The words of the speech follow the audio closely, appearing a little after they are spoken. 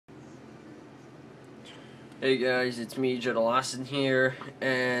Hey guys, it's me, Jetta Lawson here,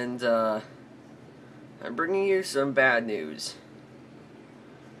 and I'm bringing you some bad news.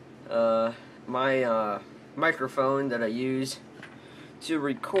 My microphone that I use to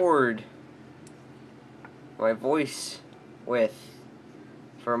record my voice with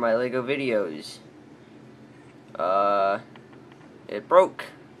for my LEGO videos, it broke.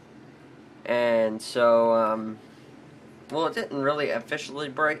 And so, well, it didn't really officially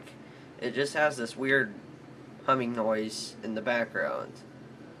break. It just has this weird humming noise in the background,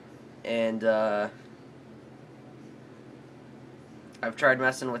 and I've tried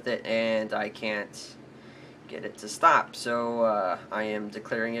messing with it and I can't get it to stop, so I am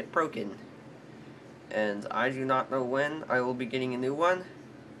declaring it broken, and I do not know when I will be getting a new one.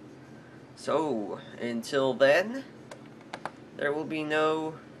 So until then, there will be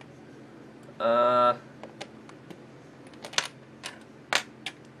no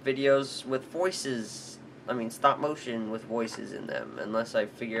videos with voices, stop motion with voices in them, unless I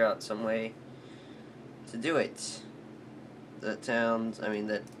figure out some way to do it.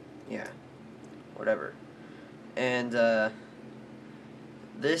 Yeah, whatever. And,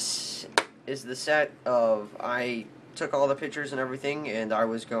 this is the set of, I took all the pictures and everything, and I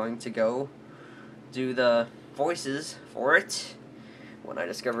was going to go do the voices for it when I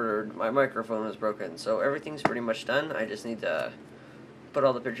discovered my microphone was broken. So everything's pretty much done. I just need to put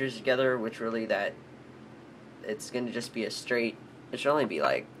all the pictures together, which really it's going to just be a straight, it should only be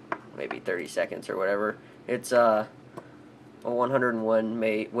like maybe 30 seconds or whatever. It's a 101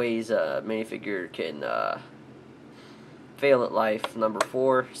 ways a minifigure can fail at life, number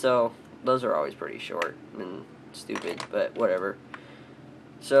 4. So those are always pretty short and stupid, but whatever.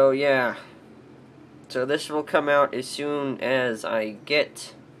 So yeah, so this will come out as soon as I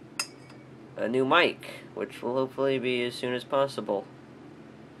get a new mic, which will hopefully be as soon as possible.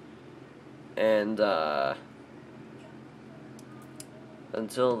 And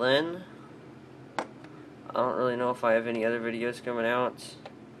until then, I don't really know if I have any other videos coming out.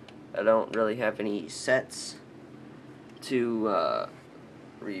 I don't really have any sets to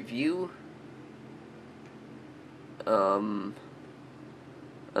review,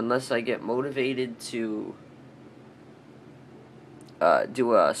 unless I get motivated to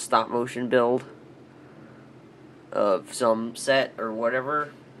do a stop motion build of some set or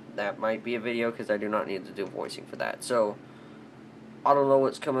whatever. That might be a video, because I do not need to do voicing for that. So I don't know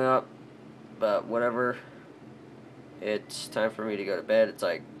what's coming up, but whatever. It's time for me to go to bed. It's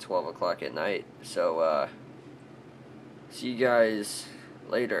like 12 o'clock at night. So see you guys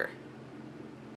later.